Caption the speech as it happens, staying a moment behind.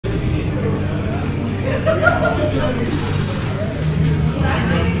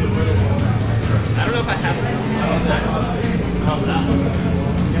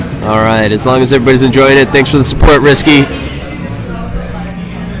All right, as long as everybody's enjoying it, thanks for the support, Risky.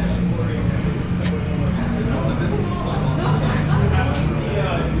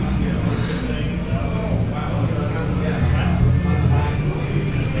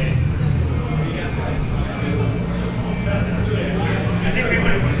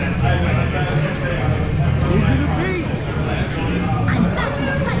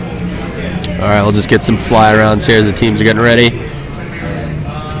 All right, we'll just get some fly arounds here as the teams are getting ready.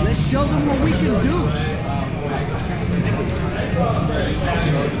 Let's show them what we can do.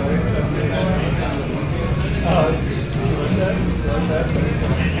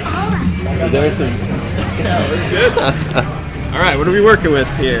 There's some. Yeah, that's good. All right, what are we working with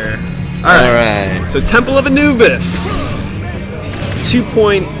here? All right. So Temple of Anubis,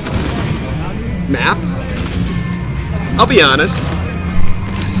 2-point map. I'll be honest.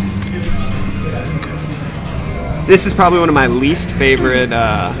 This is probably one of my least favorite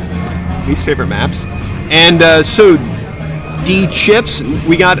maps. And so D chips,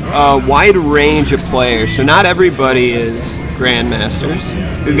 we got a wide range of players. So not everybody is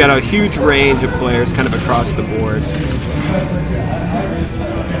grandmasters. We've got a huge range of players kind of across the board.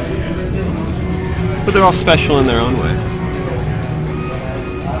 But they're all special in their own way.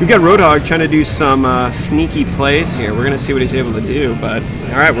 We've got Roadhog trying to do some sneaky plays here. We're going to see what he's able to do. But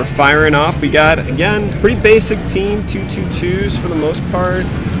all right, we're firing off. We got, again, pretty basic team, 2-2-2s for the most part.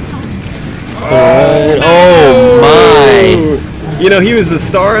 Oh my! You know, he was the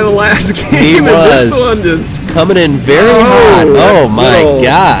star of the last game. He was. This one just coming in very hot. Oh my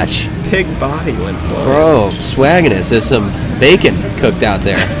gosh! Pig body went flying. Bro, swagginess. There's some bacon cooked out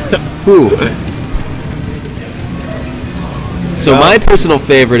there. Whew. So my personal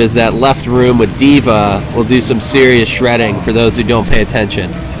favorite is that left room with Diva. Will do some serious shredding for those who don't pay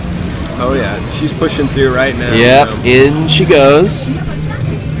attention. Oh yeah, she's pushing through right now. Yep, in she goes.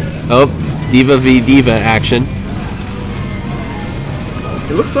 Oh, Diva v Diva action.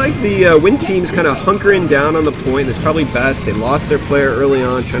 It looks like the Win team's kind of hunkering down on the point. It's probably best. They lost their player early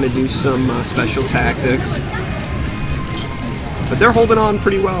on, trying to do some special tactics. But they're holding on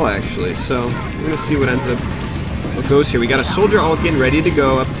pretty well, actually. So we're going to see what goes here. We got a soldier all getting ready to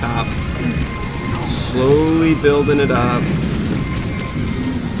go up top. Slowly building it up.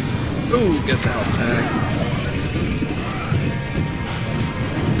 Ooh, get the health pack.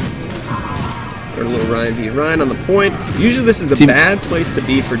 Got a little Ryan v. Ryan on the point. Usually this is a bad place to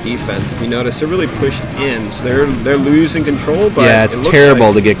be for defense. If you notice, they're really pushed in. So they're losing control. But yeah, it's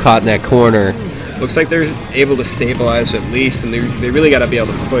terrible to get caught in that corner. Looks like they're able to stabilize at least, and they really got to be able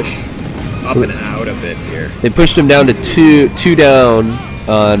to push up and out a bit here. They pushed them down to two down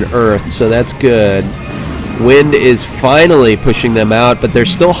on Earth, so that's good. Wind is finally pushing them out, but they're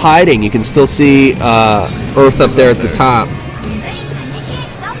still hiding. You can still see Earth up there at the top.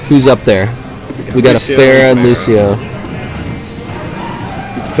 Who's up there? We got a Farah and Lucio.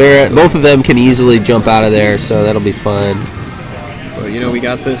 Farah, both of them can easily jump out of there, so that'll be fun. Well, you know, we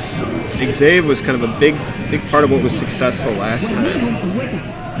got this. Xav was kind of a big part of what was successful last time.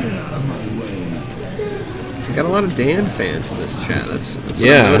 We got a lot of Dan fans in this chat. That's what I'm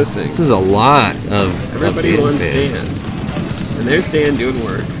noticing. This is a lot of everybody Dan wants fans. Dan. And there's Dan doing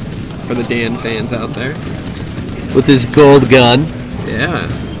work for the Dan fans out there. With his gold gun. Yeah.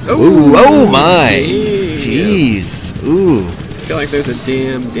 Ooh, oh my. Damn. Jeez. Ooh. I feel like there's a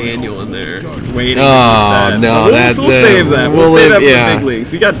damn Daniel in there waiting. Oh, no. We'll save that. We'll save that for the big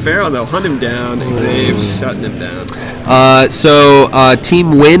leagues. We got Farrell, though. Hunt him down. Xav shutting him down. So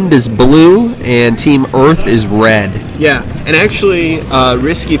Team Wind is blue and Team Earth is red. Yeah, and actually,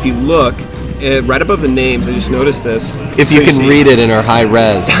 Risky, if you look, right above the names, I just noticed this. If you can read it in our high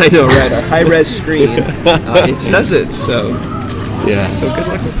res. I know, right? Our high res screen. It says it, so yeah. So good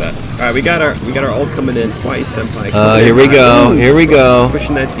luck with that. All right, we got our ult coming in. Hawaii Senpai. Here we go. Here we go.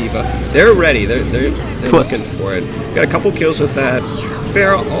 Pushing that diva. They're ready. They're looking for it. Got a couple kills with that.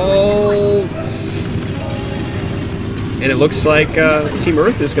 Farrell ult. And it looks like Team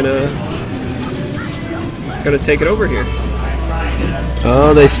Earth is gonna take it over here.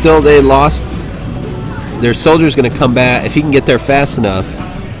 Oh, they lost. Their soldier's gonna come back if he can get there fast enough.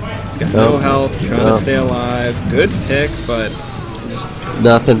 He's got no health, trying to stay alive. Good pick, but just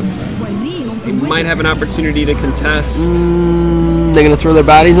nothing. He might have an opportunity to contest. They're gonna throw their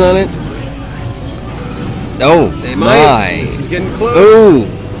bodies on it. Oh, they might. This is getting close.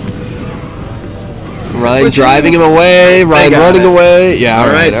 Oh. Ryan driving him away, Ryan running away. Yeah, all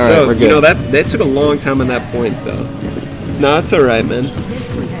right, so, we're good. You know, that took a long time on that point, though. No, it's all right, man.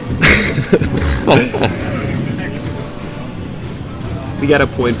 We got a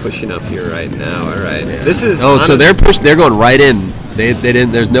point pushing up here right now. All right. This is. Oh, so they're going right in. They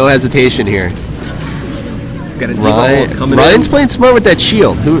didn't. There's no hesitation here. Got a Ryan's playing smart with that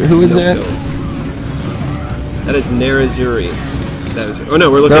shield. Who is that? That is Narazuri. That is. Oh no,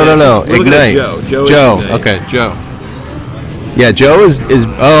 we're looking. No. We're looking at Joe. Joe. Okay, Joe. Yeah, Joe is.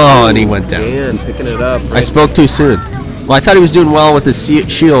 Oh, and he went down. Dan picking it up. Right. I spoke too soon. Well, I thought he was doing well with the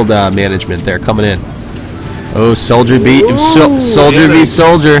shield management there coming in. Oh, Soldier v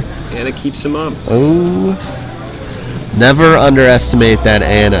Soldier. Anna keeps him up. Oh, never underestimate that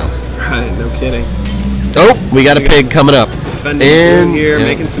Anna. Right, no kidding. Oh, we got a pig coming up. Defending here,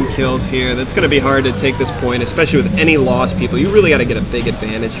 making some kills here. That's going to be hard to take this point, especially with any lost people. You really got to get a big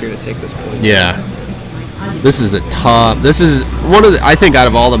advantage here to take this point. Yeah. This is a tough. This is one of the, I think out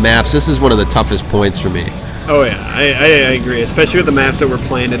of all the maps, this is one of the toughest points for me. Oh yeah, I agree, especially with the map that we're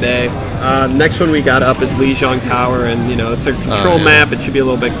playing today. Next one we got up is Lijiang Tower, and you know it's a control map. It should be a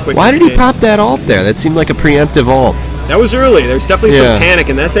little bit quicker. Why did he pop that ult there? That seemed like a preemptive ult. That was early. There's definitely some panic,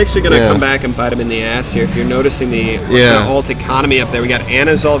 and that's actually going to come back and bite him in the ass here. If you're noticing the ult economy up there, we got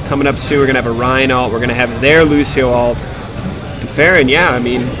Anna's ult coming up soon. We're going to have a Ryan ult. We're going to have their Lucio ult. And Farron, I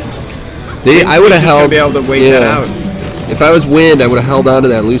mean, I would have held. Be able to wait that out. If I was Wind, I would have held on to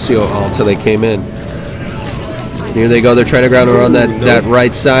that Lucio ult until they came in. Here they go. They're trying to ground around that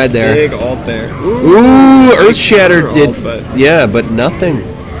right side there. Big ult there. Ooh, Earth Shatter did. But nothing.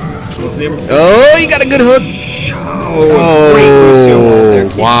 Oh, he got a good hook. Great Lucio ult there.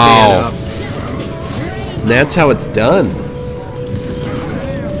 Wow. And that's how it's done.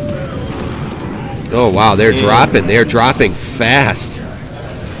 Oh wow, they're dropping. They're dropping fast.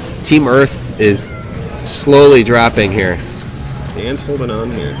 Team Earth is slowly dropping here. Dan's holding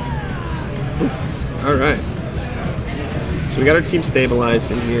on here. All right. So we got our team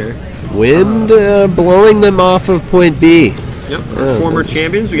stabilized in here. Wind blowing them off of point B. Yep, our former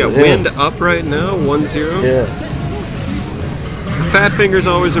champions. We got Wind up right now, 1-0. Yeah. Fat finger's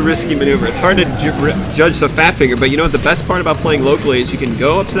always a risky maneuver. It's hard to judge the fat finger, but you know what the best part about playing locally is you can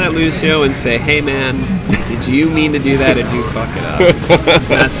go up to that Lucio and say, "Hey man, did you mean to do that? Or did you fuck it up?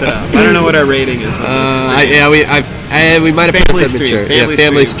 Mess it up." I don't know what our rating is on this. We might have family stream.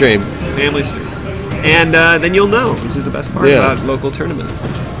 Family stream. Family stream. And then you'll know, which is the best part about local tournaments.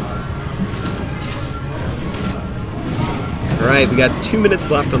 All right, we got 2 minutes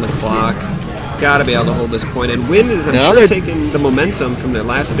left on the clock. Got to be able to hold this point. And Wind is, I'm sure, taking the momentum from their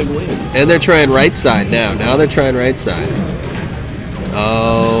last big win. And they're trying right side now. Now they're trying right side.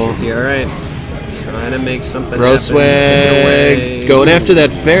 Oh. Yeah, all right. Trying to make something happen. Going after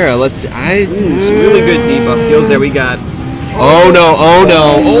that Pharah. Some really good debuff heals there. We got... Oh no.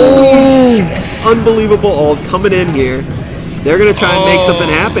 Unbelievable ult coming in here. They're going to try and make something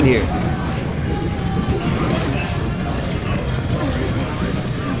happen here.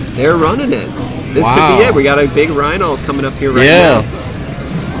 They're running it. This could be it. We got a big Rhino ult coming up here now.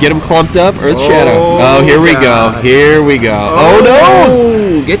 Get them clumped up. Earth Shadow. Oh, here we go. Here we go. Oh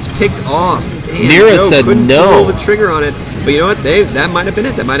no. Gets picked off. Damn, Nira said no. Pull the trigger on it. But you know what? That might have been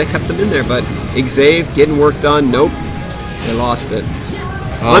it. That might have kept them in there. But Xav getting work done. Nope. They lost it.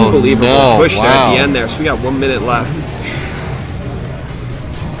 Unbelievable push there at the end there. So we got 1 minute left.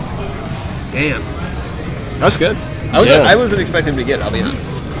 Damn. That was good. I wasn't expecting him to get it, I'll be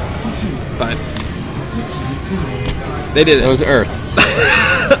honest. But they did it. That was Earth.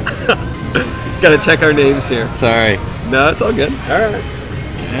 Gotta check our names here. Sorry. No, it's all good. All right.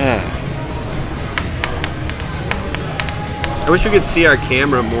 Yeah. I wish we could see our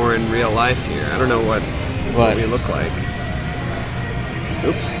camera more in real life here. I don't know what we look like.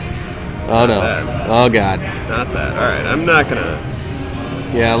 Oops. Oh no. Oh god. Not that. All right. I'm not gonna.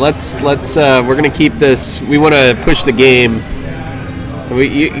 Yeah. Let's. We're gonna keep this. We want to push the game.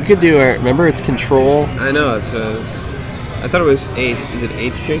 You could do our. Remember, it's control. I know. I thought it was H. Is it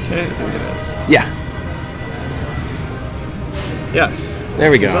HJK? I think it is. Yeah. Yes. There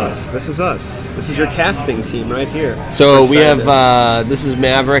we go. This is us. This is your casting team right here. So we have. This is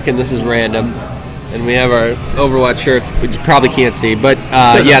Maverick and this is Random. And we have our Overwatch shirts, which you probably can't see. But,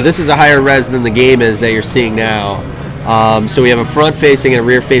 this is a higher res than the game is that you're seeing now. So we have a front-facing and a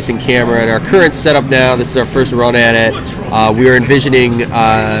rear-facing camera. And our current setup now, this is our first run at it. We are envisioning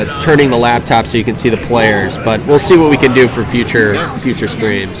turning the laptop so you can see the players. But we'll see what we can do for future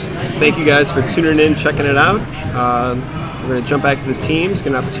streams. Thank you guys for tuning in, checking it out. We're going to jump back to the teams, get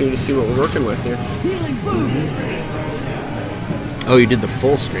an opportunity to see what we're working with here. Oh, you did the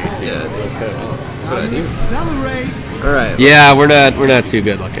full screen. Yeah, okay. That's what I do. All right. Yeah, we're not too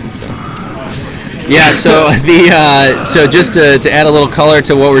good looking. So. Yeah. So so just to add a little color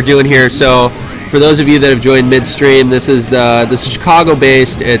to what we're doing here. So For those of you that have joined midstream, this is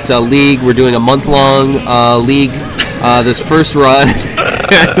Chicago-based. It's a league. We're doing a month-long league. This first run,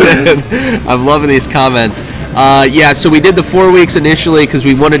 I'm loving these comments. Yeah, so we did the 4 weeks initially because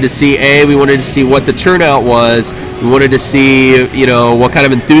we wanted to see what the turnout was. We wanted to see, what kind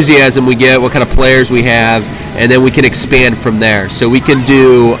of enthusiasm we get, what kind of players we have, and then we can expand from there. So we can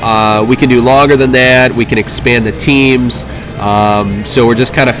do longer than that. We can expand the teams. So we're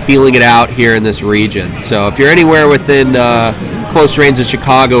just kind of feeling it out here in this region. So if you're anywhere within close range of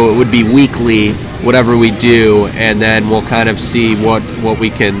Chicago, it would be weekly, whatever we do, and then we'll kind of see what we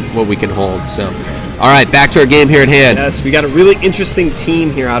can hold. So. All right, back to our game here at hand. Yes, we got a really interesting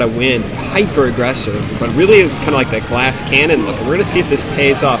team here out of Wind. Hyper aggressive, but really kind of like that glass cannon look. And we're going to see if this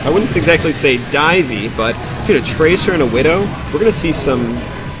pays off. I wouldn't exactly say divey, but between a Tracer and a Widow, we're going to see some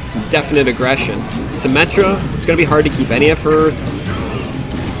definite aggression. Symmetra, it's going to be hard to keep any of her.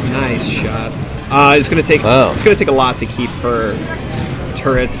 Nice shot. It's going to take a lot to keep her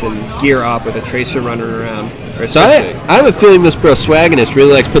turrets and gear up with a Tracer running around. So I have a feeling this bro Swagonist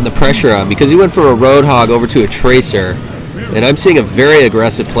really likes putting the pressure on because he went from a Roadhog over to a Tracer, and I'm seeing a very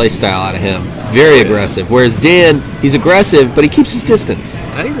aggressive play style out of him. Very aggressive. Whereas Dan, he's aggressive, but he keeps his distance.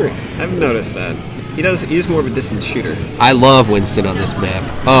 I agree. I've noticed that. He's more of a distance shooter. I love Winston on this map.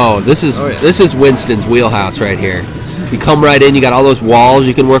 This is Winston's wheelhouse right here. You come right in, you got all those walls,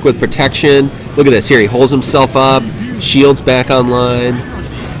 you can work with protection. Look at this. Here, he holds himself up, shields back online.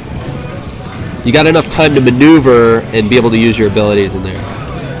 You got enough time to maneuver and be able to use your abilities in there.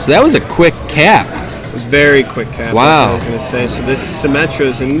 So that was a quick cap. It was very quick cap. Wow. That's what I was going to say. So this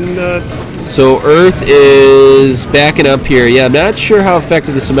Symmetra's in the... So Earth is backing up here. Yeah, I'm not sure how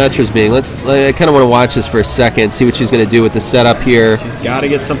effective the Symmetra's being. I kind of want to watch this for a second, see what she's going to do with the setup here. She's got to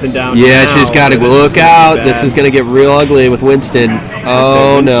get something down. Yeah, now, she's got to look out. This is going to get real ugly with Winston.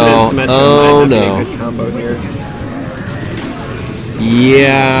 Oh no! Oh no! Good combo here.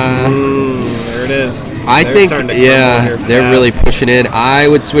 Yeah. There it is. I think, they're really pushing in. I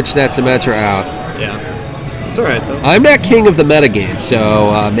would switch that Symmetra out. Yeah. It's all right, though. I'm not king of the metagame,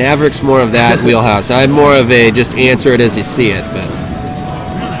 so Maverick's more of that wheelhouse. I'm more of a just answer it as you see it. But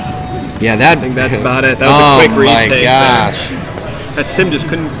yeah, I think that's about it. That was a quick retake. Oh, my gosh. There. That sim just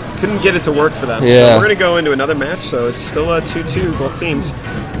couldn't get it to work for them. Yeah. So we're going to go into another match, so it's still a 2-2, both teams.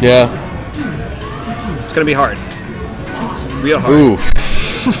 Yeah. It's going to be hard. Real hard. Oof.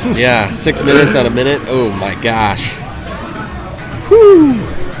 Yeah, 6 minutes on a minute. Oh my gosh. Whew.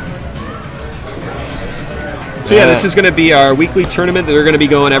 So yeah, this is going to be our weekly tournament that we're going to be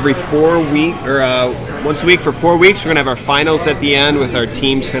going every 4 week or once a week for 4 weeks. We're going to have our finals at the end with our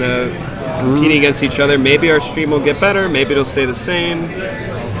teams kind of competing against each other. Maybe our stream will get better. Maybe it'll stay the same.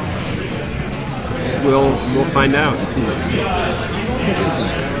 We'll find out.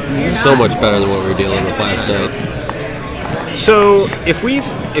 So much better than what we were dealing with last night. So if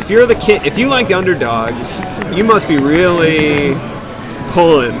you like the underdogs, you must be really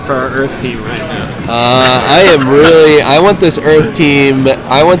pulling for our Earth team right now. I want this Earth team,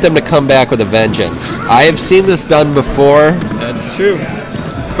 I want them to come back with a vengeance. I have seen this done before. That's true.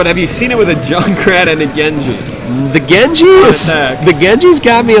 But have you seen it with a Junkrat and a Genji? The Genji's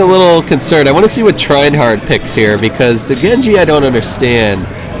got me a little concerned. I want to see what Trinehard picks here because the Genji I don't understand.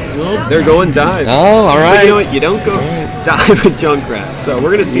 Well, they're going dive. Oh, all right. But you know what? You don't go dive with Junkrat. So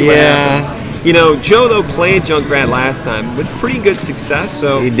we're going to see what happens. Joe, though, played Junkrat last time with pretty good success.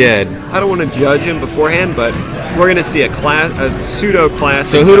 So he did. I don't want to judge him beforehand, but we're going to see a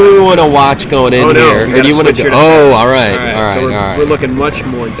pseudo-classic. So who do we want to watch going in here? Or do you want to? Oh, all right. So we're looking much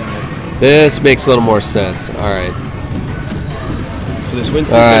more dive. This makes a little more sense. All right. So this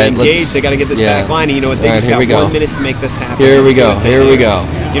Winston's going to engage. They got to get this back line. And you know what? They just got 1 minute to make this happen. Here we go.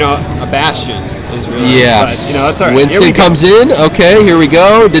 A Bastion is really yes. But, that's all right. Winston comes in. Okay, here we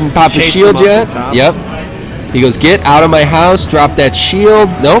go. Didn't pop his shield yet. Yep. He goes, get out of my house. Drop that shield.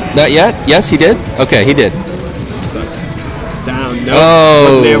 Nope, not yet. Yes, he did. Okay, he did. Down. Nope.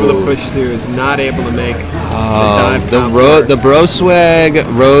 Wasn't able to push through. Is not able to make the Bro Swag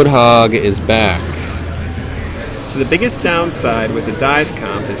Roadhog is back. So the biggest downside with a dive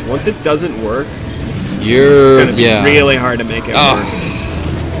comp is once it doesn't work, it's going to be really hard to make it work.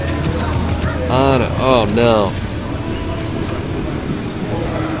 Oh no.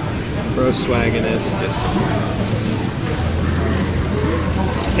 Bro Swaggin is just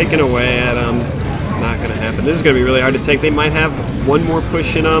picking away at them. Not going to happen. This is going to be really hard to take. They might have one more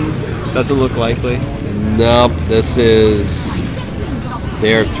push in them. Doesn't look likely. Nope.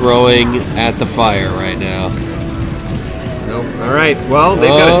 They're throwing at the fire right now. Nope. All right. Well, they've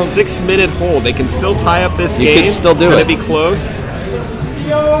got a 6 minute hold. They can still tie up this game. You can still do it. It's going to be close.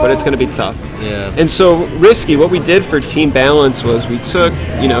 but it's going to be tough. Yeah. And so Risky, what we did for team balance was we took,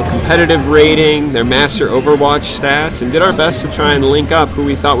 competitive rating, their master Overwatch stats, and did our best to try and link up who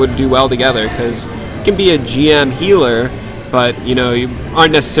we thought would do well together, because it can be a GM healer, but you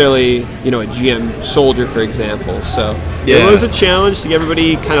aren't necessarily a GM soldier, for example. So it was a challenge to get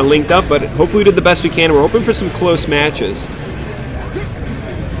everybody kind of linked up, but hopefully we did the best we can. We're hoping for some close matches.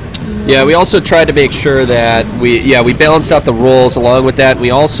 Yeah, we also tried to make sure that we balanced out the roles. Along with that,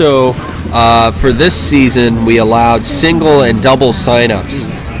 we also for this season we allowed single and double signups,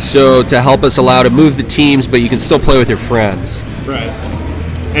 so to help us allow to move the teams, but you can still play with your friends. Right.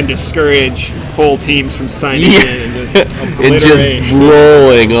 And discourage full teams from signing in and just obliterate. And just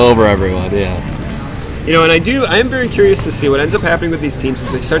rolling over everyone. Yeah. And I am very curious to see what ends up happening with these teams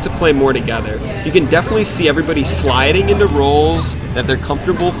as they start to play more together. You can definitely see everybody sliding into roles that they're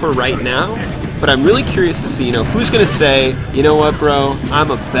comfortable for right now, but I'm really curious to see, who's going to say, you know what, bro, I'm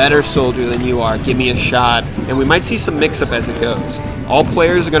a better soldier than you are, give me a shot, and we might see some mix-up as it goes. All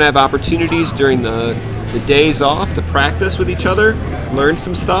players are going to have opportunities during the days off to practice with each other, learn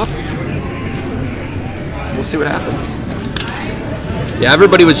some stuff. We'll see what happens. Yeah,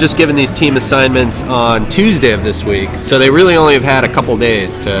 everybody was just given these team assignments on Tuesday of this week, so they really only have had a couple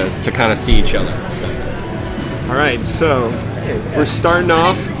days to kind of see each other. All right, so we're starting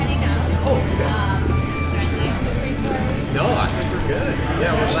off.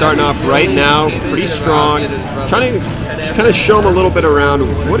 Starting off right now, pretty strong. Trying to just kind of show them a little bit around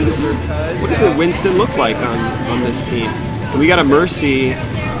what does a Winston look like on this team. And we got a Mercy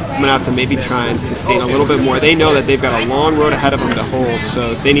coming out to maybe try and sustain a little bit more. They know that they've got a long road ahead of them to hold,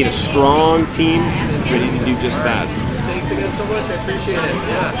 so they need a strong team ready to do just that. Thanks again so much. I appreciate it.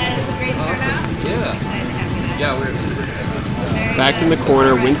 Yeah. We're back in the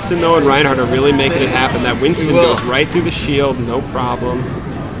corner. Winston, though, and Reinhardt are really making it happen. That Winston goes right through the shield, no problem.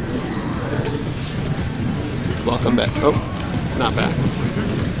 Welcome back. Oh, not back.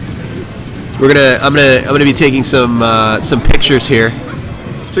 I'm gonna be taking some pictures here.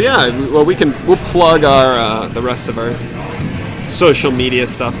 So yeah, well we'll plug our the rest of our social media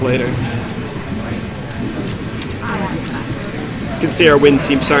stuff later. You can see our win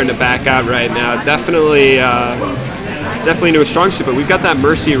team starting to back out right now. Definitely into a strong suit, but we've got that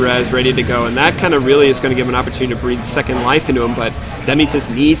Mercy res ready to go, and that kind of really is going to give an opportunity to breathe second life into him, but Demitas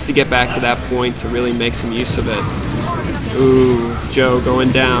needs to get back to that point to really make some use of it. Ooh, Joe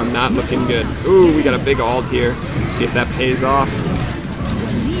going down, not looking good. Ooh, we got a big ult here. See if that pays off.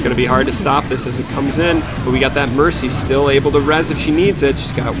 It's going to be hard to stop this as it comes in, but we got that Mercy still able to res if she needs it.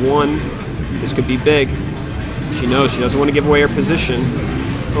 She's got one. This could be big. She knows she doesn't want to give away her position.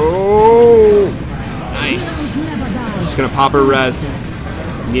 Oh, nice. She's going to pop her res.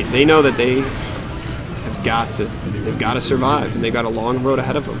 They know that they've got to survive, and they've got a long road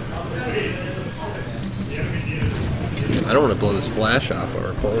ahead of them. I don't want to blow this flash off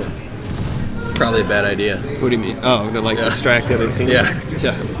our opponent. Probably a bad idea. What do you mean? Oh, to distract the other team? Yeah.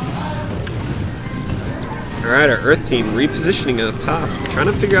 All right, our Earth team repositioning up top, trying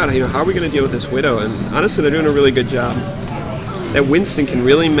to figure out how are we going to deal with this Widow, and honestly, they're doing a really good job. That Winston can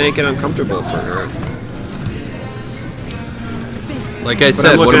really make it uncomfortable for her. Like I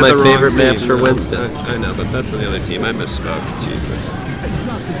said, one of my favorite maps for Winston. I know, but that's on the other team. I misspoke. Jesus.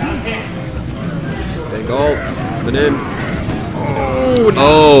 Big ult, coming in.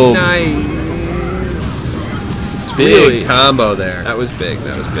 Oh, nice. Big really? Combo there. That was big.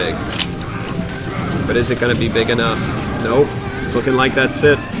 But is it going to be big enough? Nope. It's looking like that's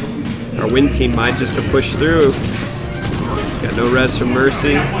it. Our win team might just have pushed through. Got no res from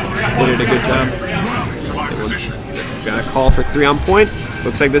Mercy. They did a good job. Got a call for 3 on point.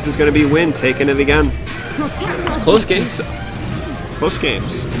 Looks like this is going to be Win taking it again. Close games. Close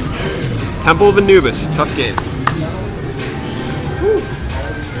games. Temple of Anubis. Tough game.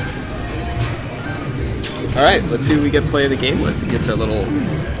 All right, let's see who we get play of the game with. He gets our little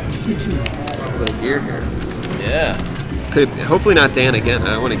gear here. Yeah. Hopefully not Dan again.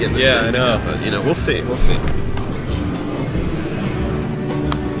 I don't want to get this. Yeah, I know. But we'll see.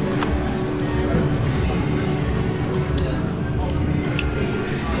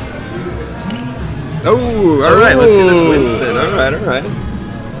 Oh, all right. Let's see this Winston. All right.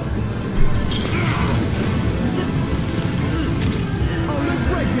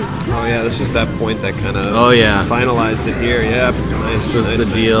 Oh yeah, this was that point that kind of finalized it here. Yep, nice. This was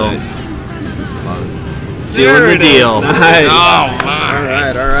the deal. Nice. Sealing the deal. Nice. Oh,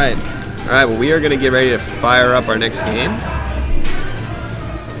 all right. Well, we are going to get ready to fire up our next game,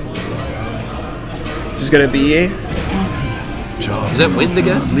 which is going to be Is that Wind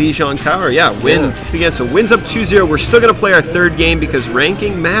again? Lijiang Tower, yeah. Wind again. So Wind's up 2-0. We're still going to play our third game because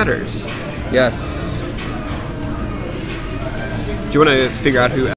ranking matters. Yes. Do you want to figure out who